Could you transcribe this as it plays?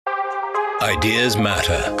Ideas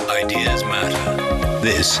matter. Ideas matter.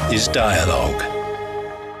 This is Dialogue.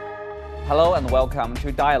 Hello and welcome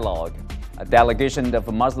to Dialogue. A delegation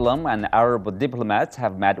of Muslim and Arab diplomats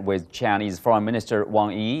have met with Chinese Foreign Minister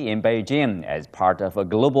Wang in Beijing as part of a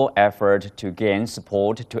global effort to gain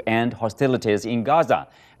support to end hostilities in Gaza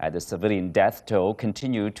as the civilian death toll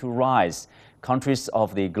continues to rise. Countries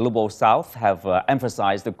of the global south have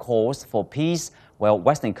emphasized the calls for peace, while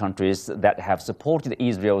Western countries that have supported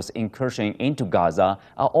Israel's incursion into Gaza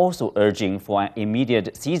are also urging for an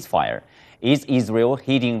immediate ceasefire. Is Israel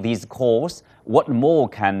heeding these calls? What more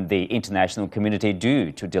can the international community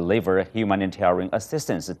do to deliver humanitarian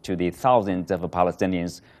assistance to the thousands of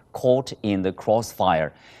Palestinians caught in the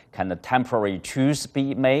crossfire? Can a temporary truce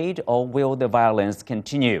be made, or will the violence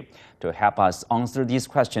continue? To help us answer these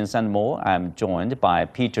questions and more, I'm joined by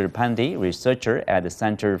Peter Pandi, researcher at the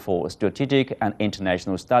Center for Strategic and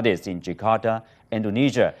International Studies in Jakarta,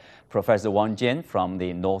 Indonesia, Professor Wang from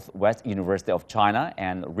the Northwest University of China,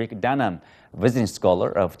 and Rick Denham, visiting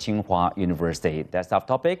scholar of Tsinghua University. That's our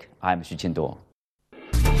topic. I'm Xu Qinduo.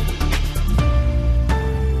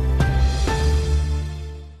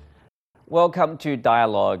 Welcome to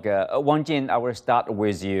Dialogue. Wang Jin, I will start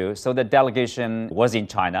with you. So the delegation was in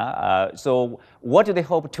China. So what do they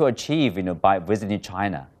hope to achieve by visiting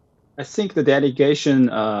China? I think the delegation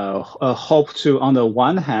hope to, on the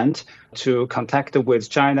one hand, to contact with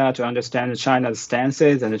China to understand China's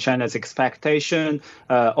stances and China's expectation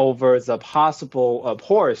over the possible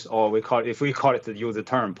pause, or if we call it, use the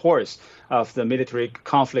term pause, of the military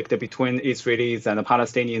conflict between Israelis and the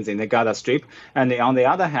Palestinians in the Gaza Strip. And on the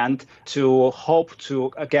other hand, to hope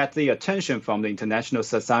to get the attention from the international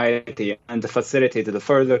society and facilitate the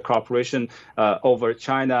further cooperation with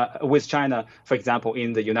China, for example,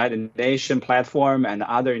 in the United Nations platform and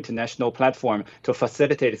other international platform to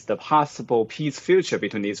facilitate the possible peace future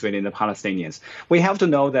between Israel and the Palestinians. We have to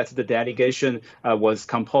know that the delegation was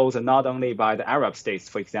composed not only by the Arab states,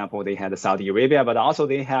 for example, they had Saudi Arabia, but also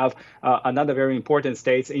they have another very important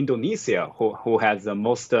state, Indonesia, who has the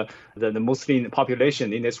most the Muslim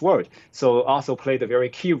population in this world. So also played a very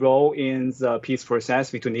key role in the peace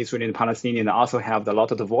process between Israel and Palestinians, and also have a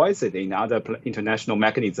lot of the voices in other international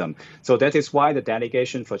mechanisms. So that is why the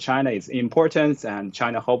delegation for China is important, and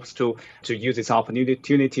China hopes to use its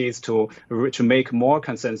opportunities to make more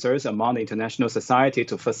consensus among the international society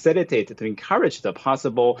to facilitate, to encourage the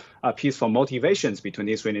possible peaceful motivations between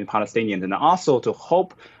Israel and Palestinians, and also to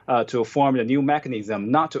hope to form a new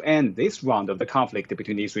mechanism not to end this round of the conflict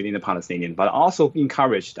between Israel and the Palestinians, but also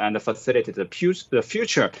encourage and facilitate the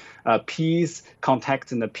future peace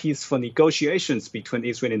contacts and the peaceful negotiations between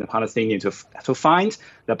Israel and the Palestinians to find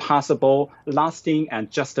the possible lasting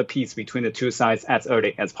and just peace between the two sides as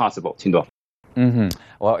early as possible. Qinduo.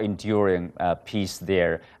 Well, enduring peace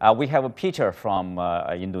there. We have Peter from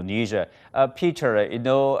Indonesia. Peter,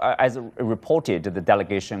 as reported, the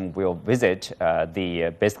delegation will visit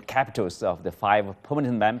the basic capitals of the 5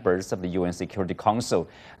 permanent members of the UN Security Council,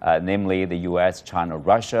 namely the US, China,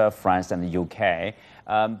 Russia, France, and the UK.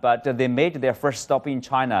 But they made their first stop in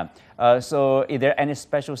China. So is there any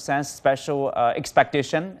special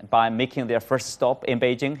expectation by making their first stop in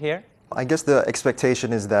Beijing here? I guess the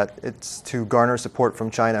expectation is that it's to garner support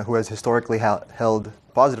from China, who has historically held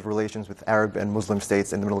positive relations with Arab and Muslim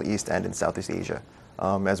states in the Middle East and in Southeast Asia.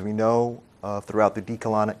 As we know, throughout the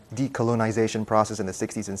decolonization process in the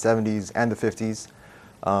 60s and 70s and the 50s,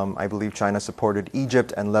 I believe China supported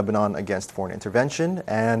Egypt and Lebanon against foreign intervention,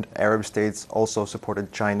 and Arab states also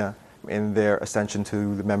supported China in their ascension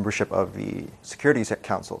to the membership of the Security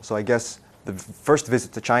Council. So I guess the first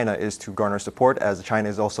visit to China is to garner support, as China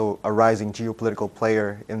is also a rising geopolitical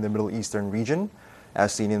player in the Middle Eastern region,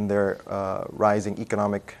 as seen in their rising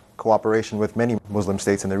economic cooperation with many Muslim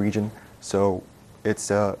states in the region. So it's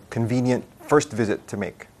a convenient first visit to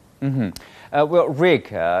make. Well,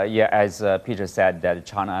 Rick, as Peter said, that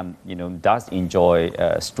China, does enjoy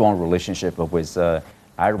a strong relationship with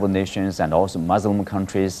Arab nations and also Muslim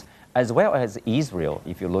countries, as well as Israel.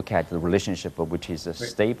 If you look at the relationship, which is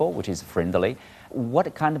stable, which is friendly,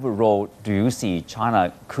 what kind of a role do you see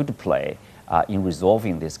China could play in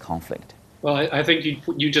resolving this conflict? Well, I think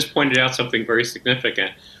you just pointed out something very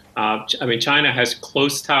significant. China has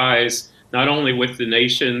close ties not only with the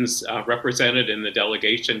nations represented in the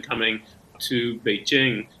delegation coming to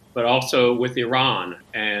Beijing, but also with Iran.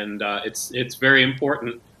 And it's very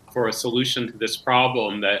important for a solution to this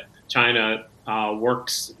problem that China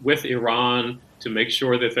works with Iran to make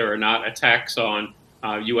sure that there are not attacks on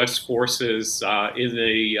U.S. forces in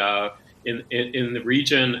the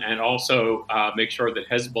region, and also make sure that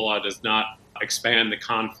Hezbollah does not expand the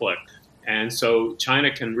conflict. And so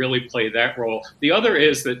China can really play that role. The other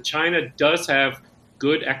is that China does have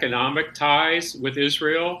good economic ties with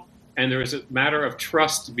Israel, and there is a matter of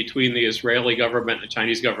trust between the Israeli government and the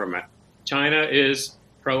Chinese government. China is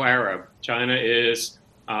pro-Arab. China is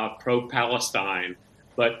pro-Palestine.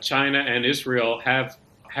 But China and Israel have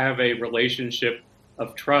a relationship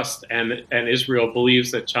of trust, and Israel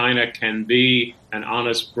believes that China can be an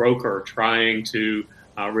honest broker trying to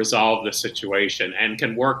resolve the situation, and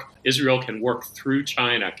Israel can work through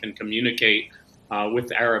China, can communicate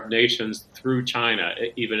with Arab nations through China,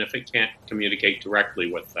 even if it can't communicate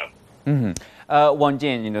directly with them. Wang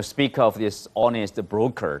Jin, speak of this honest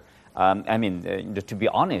broker. To be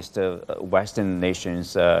honest, Western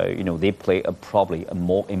nations, they play probably a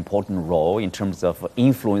more important role in terms of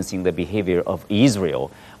influencing the behavior of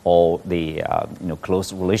Israel or the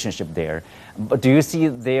close relationship there. But do you see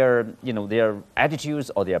their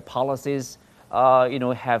attitudes or their policies,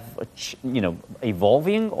 have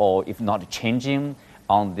evolving, or if not changing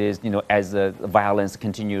on this, as the violence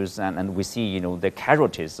continues and we see, the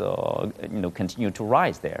casualties, continue to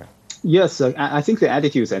rise there? Yes, I think the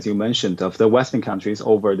attitudes, as you mentioned, of the Western countries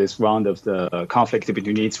over this round of the conflict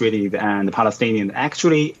between Israelis and the Palestinians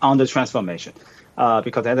actually on the transformation.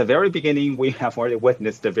 Because at the very beginning, we have already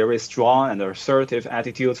witnessed a very strong and assertive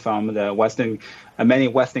attitude from the many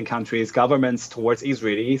Western countries, governments towards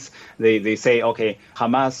Israelis. They say, okay,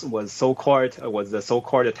 Hamas was the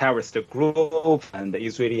so-called terrorist group, and the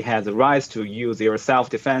Israeli has the right to use their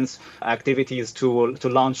self-defense activities to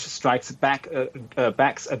launch strikes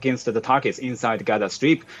backs against the targets inside the Gaza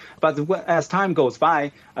Strip. But as time goes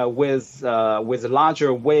by, with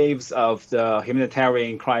larger waves of the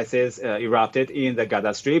humanitarian crisis erupted in the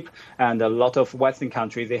Gaza Strip, and a lot of Western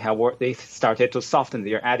countries they started to soften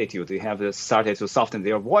their attitude. They have started to soften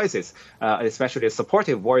their voices, especially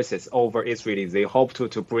supportive voices over Israelis. They hope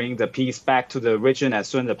to bring the peace back to the region as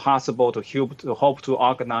soon as possible, to hope to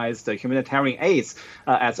organize the humanitarian aids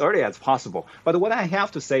as early as possible. But what I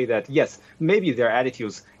have to say that yes, maybe their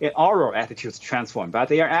attitudes, oral attitudes transform, but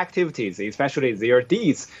their activities, especially their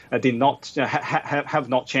deeds, did not have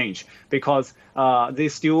not changed, because they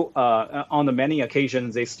still, on the many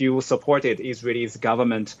occasions, they still supported Israel's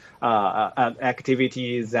government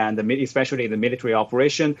activities, and especially the military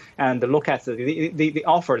operation. And look at they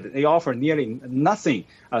offered nearly nothing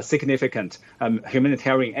significant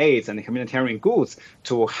humanitarian aids and humanitarian goods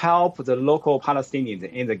to help the local Palestinians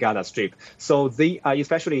in the Gaza Strip. So they,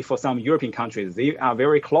 especially for some European countries, they are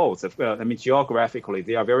very close. Geographically,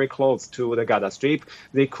 they are very close to the Gaza Strip.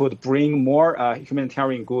 They could bring more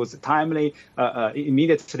humanitarian goods timely,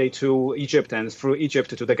 immediately to Egypt and through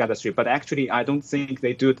Egypt to the Gaza Strip. But actually, I don't think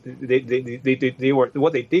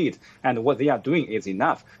what they did and what they are doing is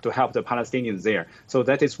enough to help the Palestinians there. So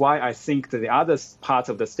that is why I think that the other parts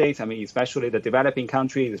of the states, especially the developing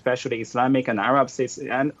countries, especially Islamic and Arab states,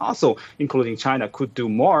 and also including China, could do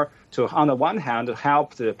more to, on the one hand,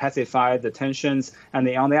 help to pacify the tensions, and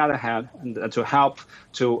on the other hand, to help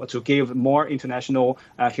to give more international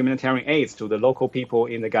humanitarian aids to the local people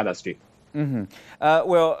in the Gaza Strip.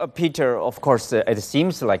 Peter, of course, it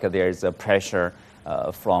seems like there is a pressure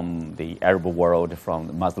from the Arab world,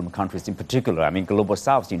 from Muslim countries in particular, Global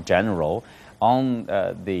South in general, on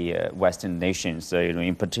the Western nations.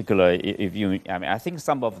 In particular, I think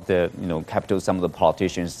some of the capitals, some of the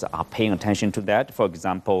politicians are paying attention to that. For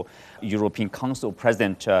example, European Council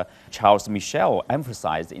President Charles Michel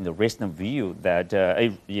emphasized in the recent view that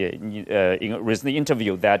in a recent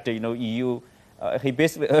interview that EU. He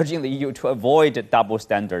basically urging the EU to avoid double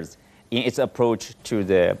standards in its approach to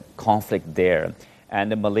the conflict there.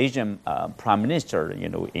 And the Malaysian Prime Minister,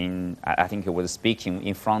 I think he was speaking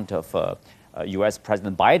in front of U.S.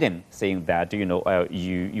 President Biden, saying that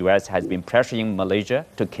U.S. has been pressuring Malaysia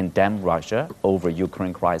to condemn Russia over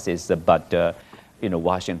Ukraine crisis, but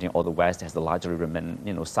Washington or the West has largely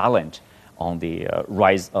remained silent on the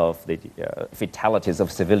rise of the fatalities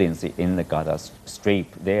of civilians in the Gaza Strip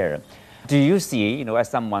there. Do you see, as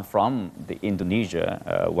someone from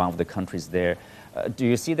Indonesia, one of the countries there, do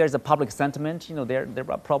you see there's a public sentiment? There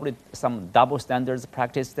are probably some double standards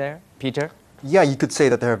practiced there, Peter? Yeah, you could say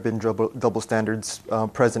that there have been double standards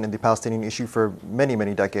present in the Palestinian issue for many,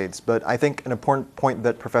 many decades. But I think an important point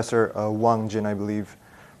that Professor Wang Jin, I believe,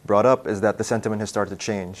 brought up is that the sentiment has started to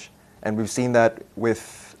change. And we've seen that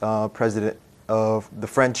with the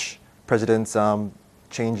French president's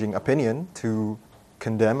changing opinion to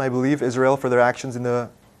condemn, I believe, Israel for their actions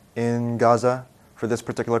in Gaza for this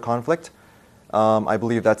particular conflict. I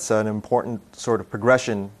believe that's an important sort of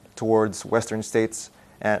progression towards Western states.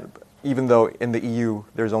 And even though in the EU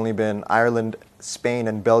there's only been Ireland, Spain,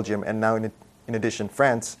 and Belgium, and now in addition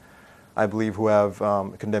France, I believe, who have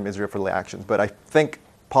condemned Israel for the actions. But I think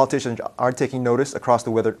politicians are taking notice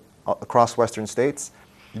across Western states.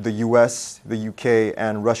 The U.S., the U.K.,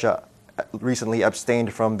 and Russia recently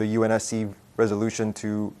abstained from the UNSC resolution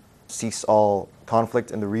to cease all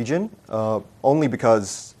conflict in the region, only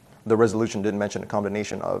because the resolution didn't mention a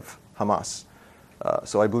combination of Hamas.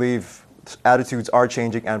 So I believe attitudes are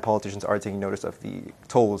changing and politicians are taking notice of the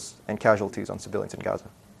tolls and casualties on civilians in Gaza.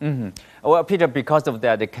 Mm-hmm. Well, Peter, because of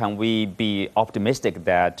that, can we be optimistic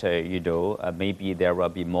that, maybe there will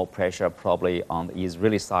be more pressure probably on the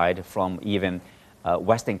Israeli side from even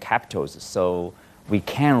Western capitals, so we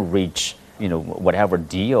can reach, whatever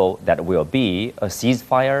deal that will be, a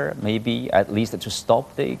ceasefire, maybe at least to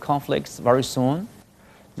stop the conflicts very soon?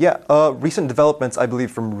 Yeah, recent developments, I believe,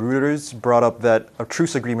 from Reuters brought up that a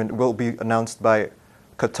truce agreement will be announced by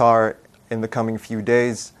Qatar in the coming few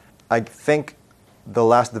days. I think the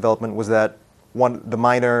last development was that the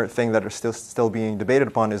minor thing that is still being debated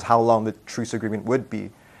upon is how long the truce agreement would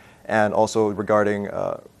be, and also regarding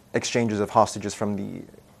exchanges of hostages from the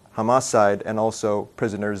Hamas side and also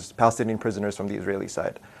Palestinian prisoners from the Israeli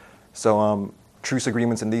side. So truce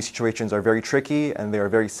agreements in these situations are very tricky and they are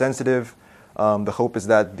very sensitive. The hope is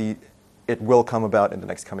that it will come about in the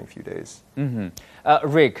next coming few days. Mm-hmm.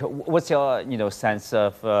 Rick, what's your sense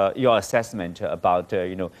of your assessment about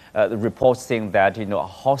the reports saying that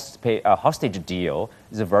a hostage deal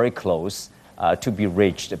is very close to be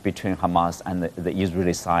reached between Hamas and the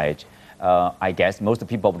Israeli side? I guess most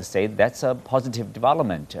people would say that's a positive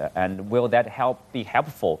development, and will that be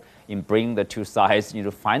helpful in bringing the two sides,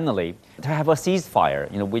 finally to have a ceasefire,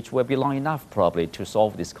 which will be long enough probably to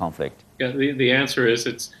solve this conflict? Yeah, the answer is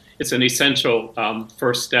it's an essential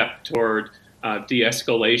first step toward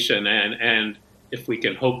de-escalation, and if we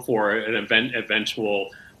can hope for an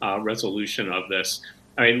eventual resolution of this.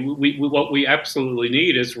 I mean, what we absolutely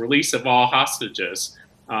need is release of all hostages.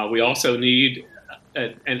 We also need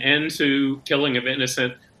an end to killing of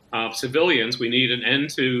innocent civilians. We need an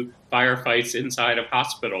end to firefights inside of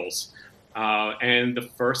hospitals. And the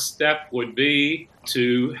first step would be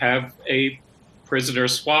to have a prisoner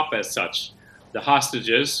swap as such. The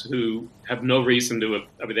hostages, who have no reason to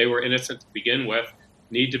they were innocent to begin with,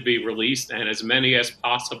 need to be released, and as many as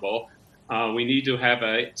possible. We need to have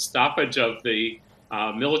a stoppage of the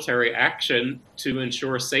military action to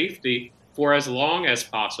ensure safety for as long as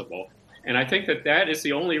possible. And I think that is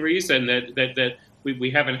the only reason that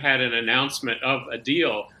we haven't had an announcement of a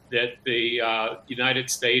deal, that the United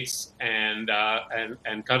States and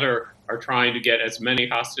Qatar are trying to get as many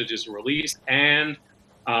hostages released and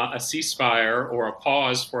a ceasefire or a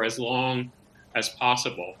pause for as long as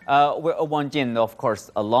possible. Wang Jin, of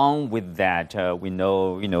course, along with that, we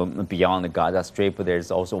know, beyond the Gaza Strip,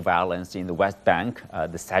 there's also violence in the West Bank,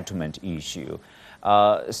 the settlement issue.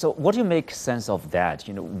 So what do you make sense of that?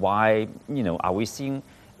 Why, are we seeing,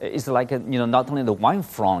 it's like, not only the one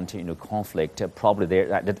front, conflict, probably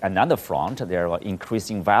there at another front, there are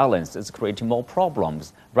increasing violence. It's creating more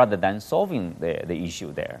problems rather than solving the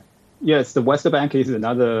issue there. Yes, the West Bank is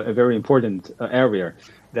another very important area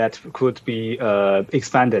that could be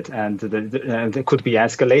expanded and could be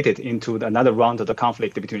escalated into another round of the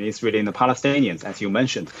conflict between Israel and the Palestinians, as you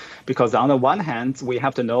mentioned. Because on the one hand, we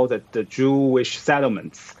have to know that the Jewish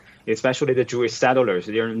settlements, especially the Jewish settlers,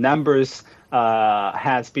 their numbers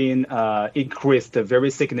has been increased very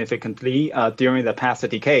significantly during the past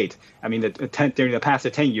decade. I mean, during the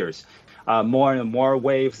past 10 years. More and more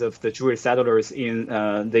waves of the Jewish settlers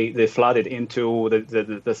they flooded into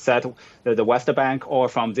the West Bank, or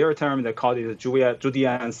from their term they called it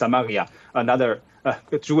Judea and Samaria, another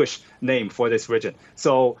Jewish name for this region.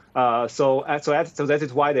 So that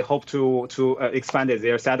is why they hope to expand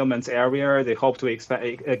their settlements area. They hope to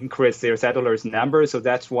increase their settlers' numbers. So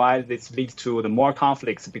that's why this leads to the more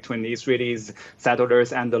conflicts between the Israelis,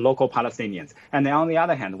 settlers, and the local Palestinians. And then on the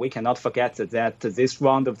other hand, we cannot forget that this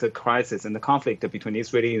round of the crisis and the conflict between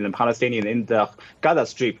Israelis and Palestinians in the Gaza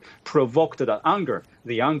Strip provoked the anger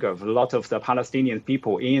of a lot of the Palestinian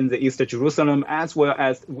people in the East Jerusalem as well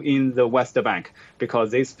as in the West Bank, because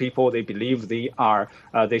these people, they believe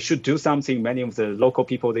they should do something. Many of the local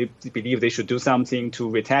people, they believe they should do something to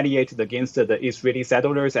retaliate against the Israeli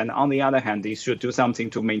settlers, and on the other hand, they should do something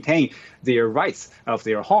to maintain their rights of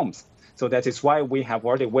their homes. So that is why we have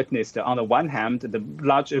already witnessed, on the one hand, the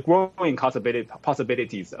large growing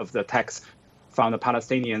possibilities of the attacks from the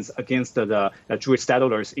Palestinians against the Jewish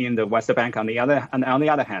settlers in the West Bank. On the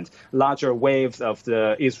other hand, larger waves of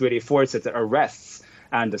the Israeli forces arrests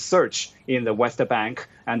and search in the West Bank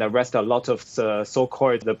and arrest a lot of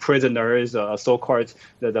so-called the prisoners, so-called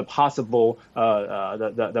the possible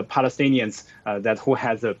the Palestinians that who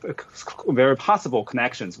has very possible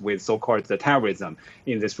connections with so-called the terrorism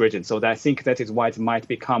in this region. So I think that is why it might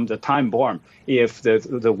become the time bomb if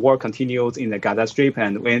the war continues in the Gaza Strip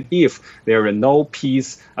and if there are no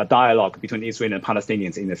peace dialogue between Israel and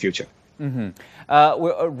Palestinians in the future. Mm-hmm.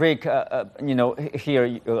 Well, Rick,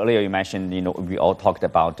 here earlier you mentioned, we all talked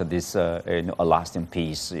about this, a lasting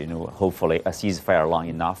peace, hopefully a ceasefire long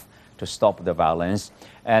enough to stop the violence.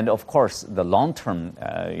 And of course, the long term,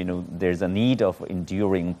 there's a need of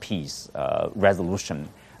enduring peace resolution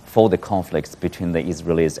for the conflicts between the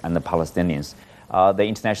Israelis and the Palestinians. The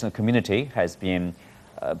international community has been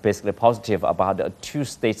basically positive about a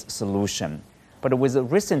two-state solution. But with the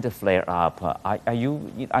recent flare-up,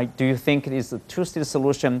 do you think this two-state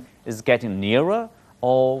solution is getting nearer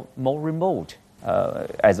or more remote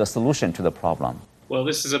as a solution to the problem? Well,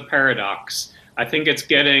 this is a paradox. I think it's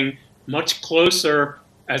getting much closer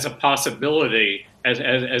as a possibility, as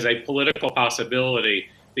a political possibility,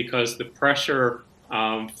 because the pressure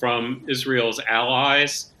from Israel's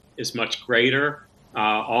allies is much greater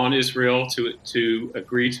on Israel to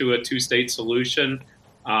agree to a two-state solution.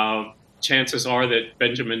 Chances are that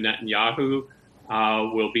Benjamin Netanyahu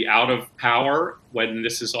will be out of power when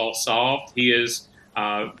this is all solved. He is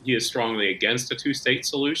strongly against a two-state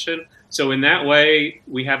solution. So in that way,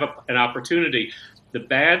 we have an opportunity. The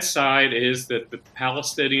bad side is that the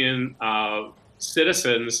Palestinian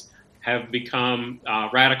citizens have become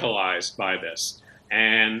radicalized by this,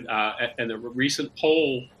 and the recent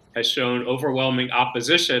poll has shown overwhelming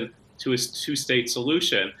opposition to a two-state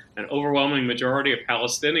solution. An overwhelming majority of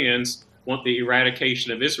Palestinians want the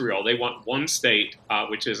eradication of Israel. They want one state,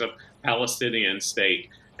 which is a Palestinian state.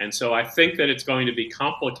 And so I think that it's going to be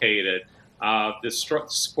complicated. The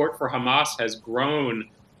support for Hamas has grown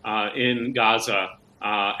in Gaza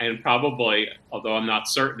and probably, although I'm not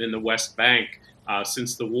certain, in the West Bank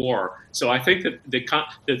since the war. So I think that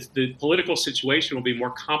the political situation will be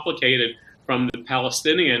more complicated from the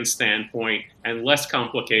Palestinian standpoint and less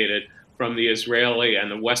complicated from the Israeli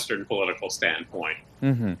and the Western political standpoint.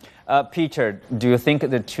 Mm-hmm. Peter, do you think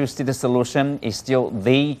the two-state solution is still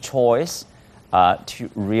the choice to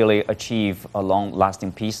really achieve a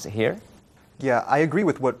long-lasting peace here? Yeah, I agree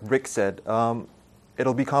with what Rick said.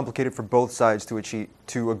 It'll be complicated for both sides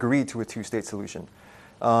to agree to a two-state solution.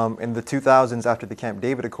 In the 2000s, after the Camp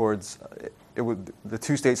David Accords, the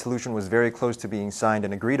two-state solution was very close to being signed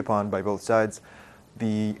and agreed upon by both sides.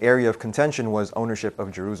 The area of contention was ownership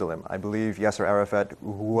of Jerusalem. I believe Yasser Arafat,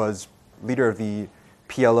 who was leader of the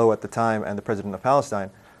PLO at the time and the president of Palestine,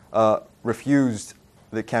 refused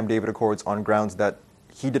the Camp David Accords on grounds that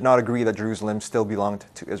he did not agree that Jerusalem still belonged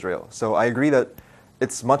to Israel. So I agree that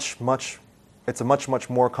it's a much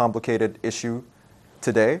more complicated issue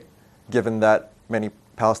today, given that many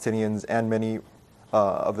Palestinians and many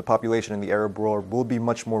of the population in the Arab world will be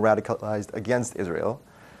much more radicalized against Israel.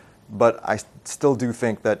 But I still do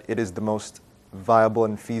think that it is the most viable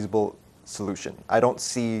and feasible solution.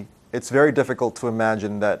 It's very difficult to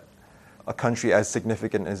imagine that a country as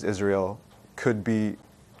significant as Israel could be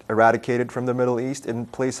eradicated from the Middle East in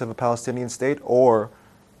place of a Palestinian state,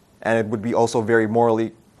 and it would be also very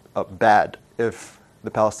morally bad if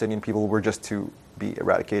the Palestinian people were just to be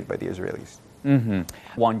eradicated by the Israelis. Mm-hmm.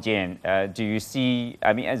 Wang, do you see,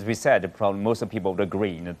 as we said, probably most of people would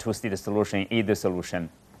agree, two-state solution is the solution.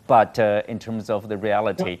 But in terms of the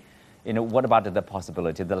reality, what about the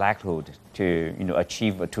possibility, the likelihood to,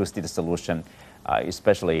 achieve a two-state solution,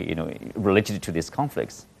 especially, related to these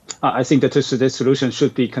conflicts? I think the two-state solution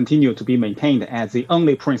should continue to be maintained as the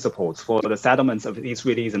only principles for the settlements of the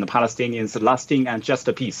Israelis and the Palestinians, lasting and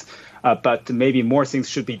just peace. But maybe more things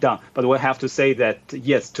should be done. But we have to say that,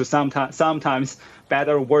 yes, sometimes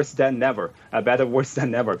better worse than never,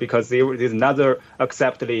 because there is another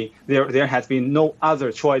acceptably, there has been no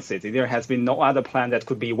other choices. There has been no other plan that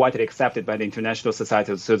could be widely accepted by the international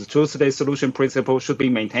society. So the two-state solution principle should be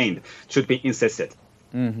maintained, should be insisted.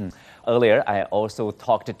 Mm-hmm. Earlier, I also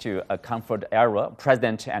talked to a Comfort Era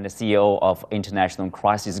president and CEO of International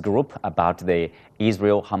Crisis Group about the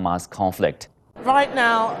Israel-Hamas conflict. Right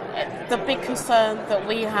now, the big concern that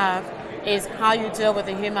we have is how you deal with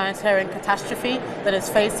the humanitarian catastrophe that is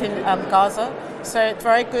facing Gaza. So it's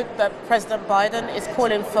very good that President Biden is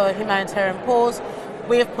calling for a humanitarian pause.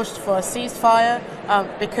 We have pushed for a ceasefire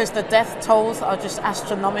because the death tolls are just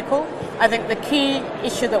astronomical. I think the key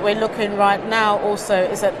issue that we're looking right now also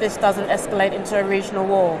is that this doesn't escalate into a regional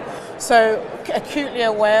war. So acutely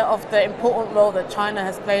aware of the important role that China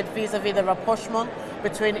has played vis-a-vis the rapprochement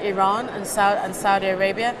between Iran and Saudi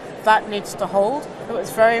Arabia, that needs to hold. It was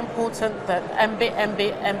very important that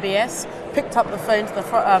MBS picked up the phone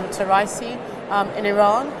to Raisi in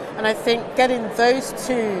Iran, and I think getting those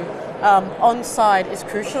two on side is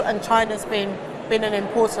crucial, and China's been an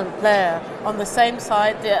important player. On the same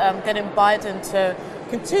side, getting Biden to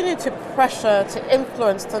continue to pressure, to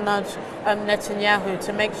influence, to nudge Netanyahu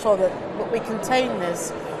to make sure that we contain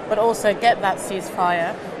this, but also get that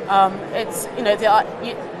ceasefire. It's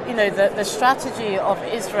the strategy of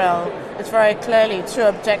Israel is very clearly two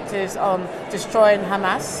objectives on destroying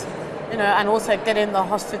Hamas, and also getting the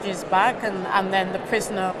hostages back, and then the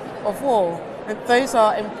prisoner of war. And those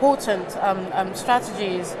are important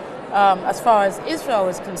strategies as far as Israel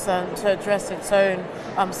is concerned to address its own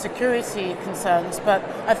security concerns. But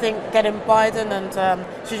I think getting Biden and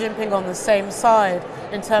Xi Jinping on the same side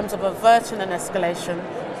in terms of averting an escalation,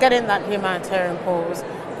 getting that humanitarian pause,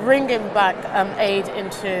 bringing back aid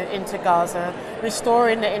into Gaza,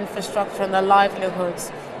 restoring the infrastructure and the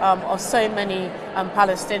livelihoods of so many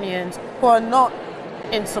Palestinians who are not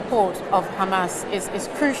in support of Hamas is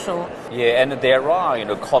crucial. Yeah, and there are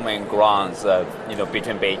common grounds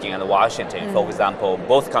between Beijing and Washington. For example,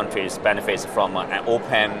 both countries benefit from an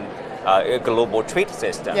open global trade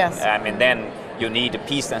system. Yes. Then you need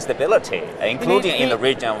peace and stability, including in the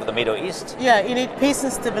region of the Middle East. Yeah, you need peace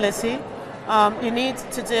and stability. You need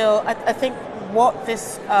to deal. I think what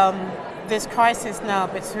this crisis now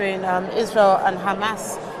between Israel and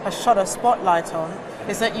Hamas has shot a spotlight on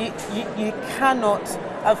is that you cannot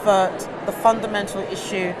avert the fundamental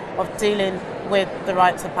issue of dealing with the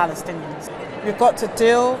rights of Palestinians. You've got to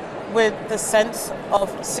deal with the sense of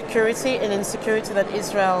security and insecurity that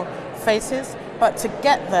Israel faces, but to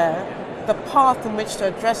get there, the path in which to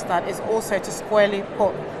address that is also to squarely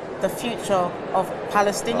put the future of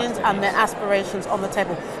Palestinians and their aspirations on the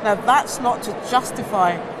table. Now, that's not to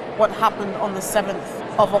justify what happened on the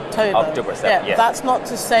 7th of October. October 7th, yes. That's not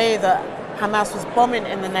to say that Hamas was bombing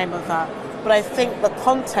in the name of that. But I think the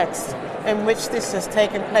context in which this has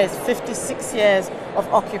taken place, 56 years of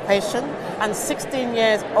occupation and 16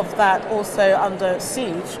 years of that also under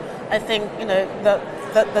siege, I think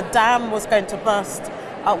that the dam was going to burst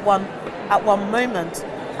at one moment.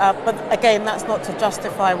 But again, that's not to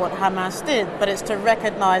justify what Hamas did, but it's to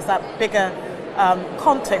recognize that bigger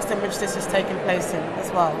context in which this is taking place in as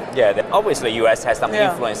well. Yeah, obviously the US has some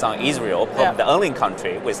influence on Israel, probably the only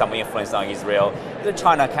country with some influence on Israel.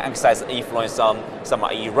 China can exercise influence on some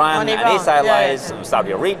Iran and its allies,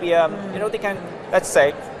 Saudi Arabia. They can, let's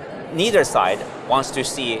say, neither side wants to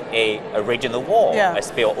see a regional war, a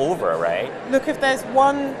spill over, right? Look, if there's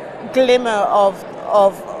one glimmer of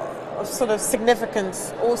sort of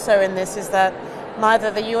significance also in this is that neither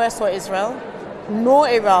the US or Israel nor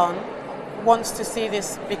Iran wants to see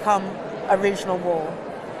this become a regional war.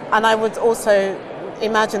 And I would also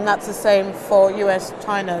imagine that's the same for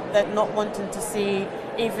US-China. They're not wanting to see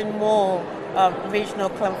even more regional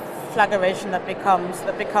conflagration that becomes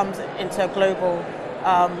into a global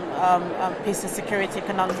peace and security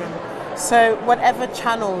conundrum. So whatever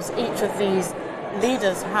channels each of these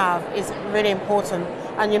leaders have is really important.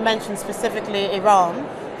 And you mentioned specifically Iran.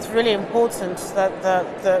 It's really important that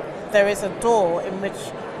there is a door in which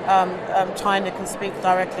China can speak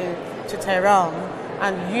directly to Tehran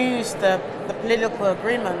and use the political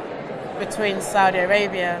agreement between Saudi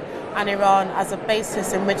Arabia and Iran as a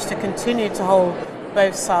basis in which to continue to hold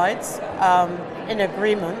both sides in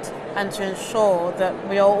agreement and to ensure that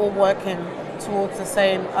we are all working towards the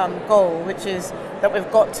same goal, which is that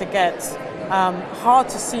we've got to get, hard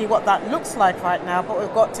to see what that looks like right now, but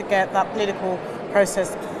we've got to get that political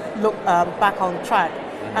process back on track.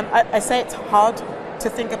 I say it's hard to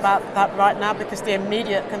think about that right now because the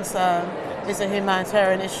immediate concern is a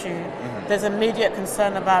humanitarian issue. There's immediate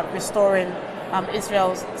concern about restoring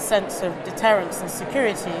Israel's sense of deterrence and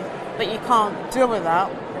security, but you can't deal with that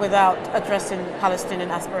without addressing Palestinian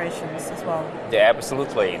aspirations as well. Yeah,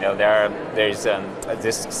 absolutely. There's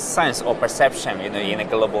this sense or perception, in the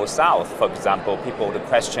global South, for example, people would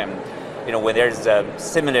question, when there's a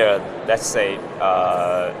similar, let's say,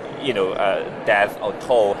 death or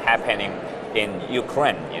toll happening in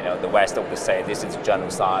Ukraine, the West would say this is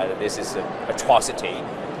genocide, this is an atrocity.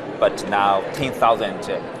 But now 10,000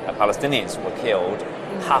 Palestinians were killed,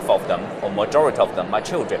 half of them, or majority of them, are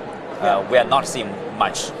children. we are not seeing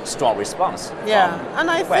much strong response. And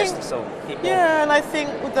I West, think, so people... and I think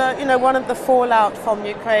one of the fallout from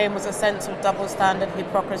Ukraine was a sense of double standard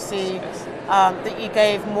hypocrisy, that you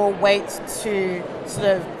gave more weight to sort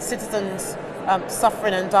of citizens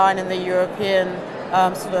suffering and dying in the European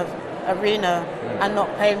sort of arena and not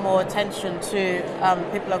paying more attention to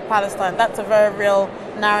people of Palestine. That's a very real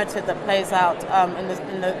narrative that plays out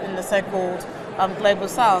in the so-called global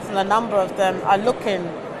South, and a number of them are looking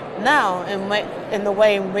now in the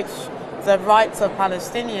way in which the rights of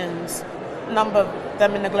Palestinians, a number of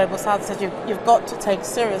them in the global South says you've got to take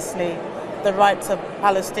seriously the rights of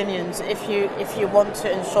Palestinians if you want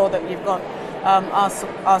to ensure that you've got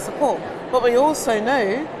our support. But we also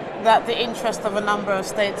know that the interest of a number of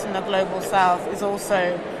states in the global South is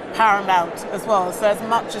also paramount as well. So as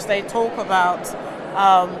much as they talk about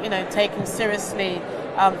taking seriously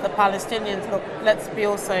the Palestinians, look, let's be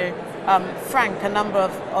also frank, a number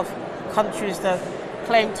of countries that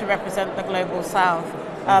claim to represent the global South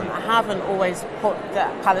haven't always put the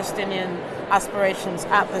Palestinian aspirations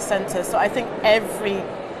at the center. So I think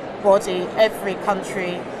everybody, every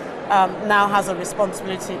country now has a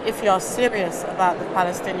responsibility. If you are serious about the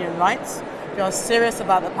Palestinian rights, if you are serious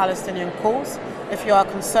about the Palestinian cause, if you are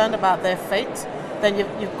concerned about their fate, then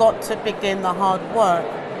you've got to begin the hard work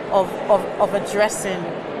of addressing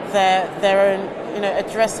their own,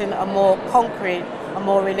 addressing a more concrete, a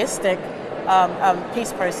more realistic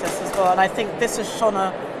peace process as well. And I think this has shone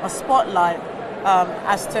a spotlight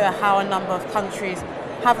as to how a number of countries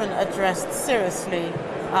haven't addressed seriously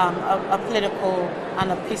a political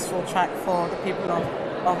and a peaceful track for the people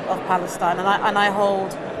of Palestine. And I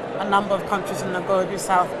hold a number of countries in the global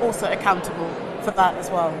South also accountable for that as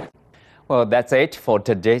well. Well, that's it for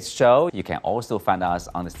today's show. You can also find us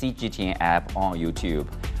on the CGTN app on YouTube.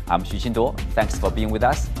 I'm Xu Qinduo. Thanks for being with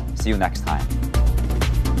us. See you next time.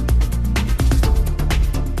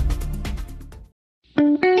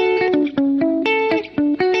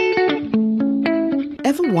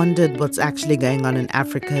 Ever wondered what's actually going on in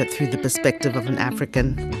Africa through the perspective of an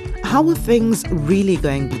African? How are things really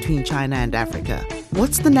going between China and Africa?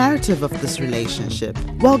 What's the narrative of this relationship?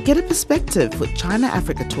 Well, get a perspective with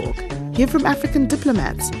China-Africa Talk. Hear from African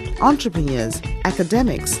diplomats, entrepreneurs,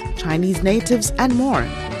 academics, Chinese natives, and more.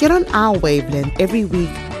 Get on our wavelength every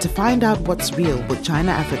week to find out what's real with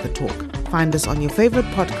China-Africa Talk. Find us on your favorite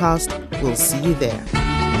podcast. We'll see you there.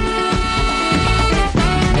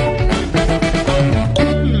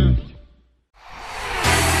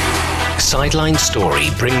 Sideline Story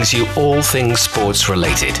brings you all things sports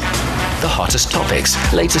related. The hottest topics,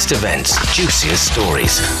 latest events, juiciest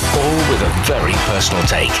stories, all with a very personal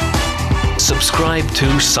take. Subscribe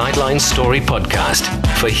to Sideline Story Podcast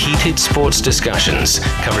for heated sports discussions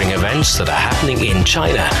covering events that are happening in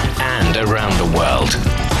China and around the world.